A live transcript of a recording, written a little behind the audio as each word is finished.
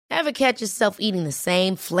Ever catch yourself eating the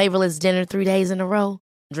same flavorless dinner 3 days in a row?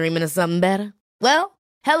 Dreaming of something better? Well,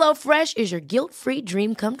 HelloFresh is your guilt-free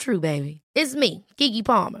dream come true, baby. It's me, Keke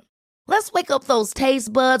Palmer. Let's wake up those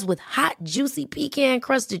taste buds with hot, juicy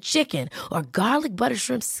pecan-crusted chicken or garlic butter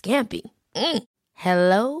shrimp scampi.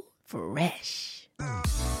 Hello Fresh.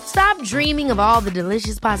 Stop dreaming of all the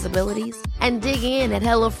delicious possibilities and dig in at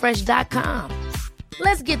HelloFresh.com.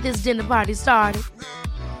 Let's get this dinner party started.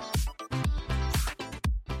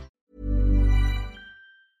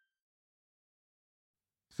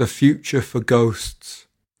 The future for ghosts.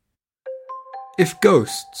 If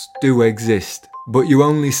ghosts do exist, but you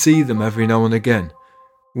only see them every now and again,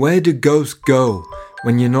 where do ghosts go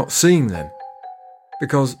when you're not seeing them?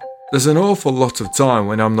 Because there's an awful lot of time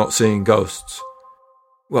when I'm not seeing ghosts.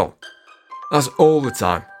 Well, that's all the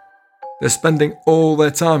time. They're spending all their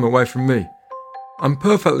time away from me. I'm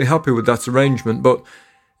perfectly happy with that arrangement, but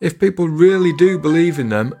if people really do believe in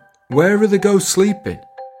them, where are the ghosts sleeping?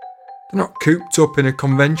 They're not cooped up in a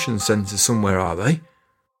convention centre somewhere, are they?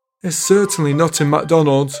 They're certainly not in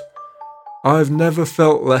McDonald's. I've never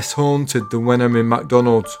felt less haunted than when I'm in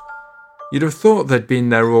McDonald's. You'd have thought they'd been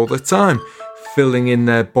there all the time, filling in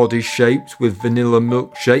their body shapes with vanilla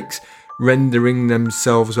milkshakes, rendering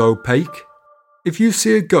themselves opaque. If you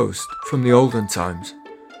see a ghost from the olden times,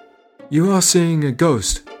 you are seeing a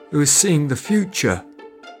ghost who is seeing the future,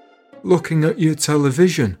 looking at your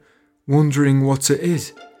television, wondering what it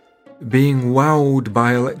is, being wowed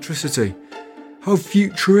by electricity. How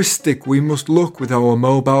futuristic we must look with our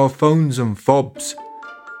mobile phones and fobs.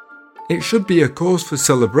 It should be a cause for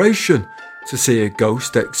celebration to see a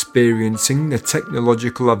ghost experiencing the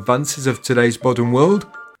technological advances of today's modern world.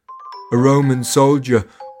 A Roman soldier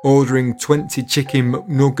ordering 20 chicken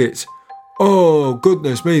McNuggets. Oh,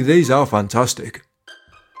 goodness me, these are fantastic.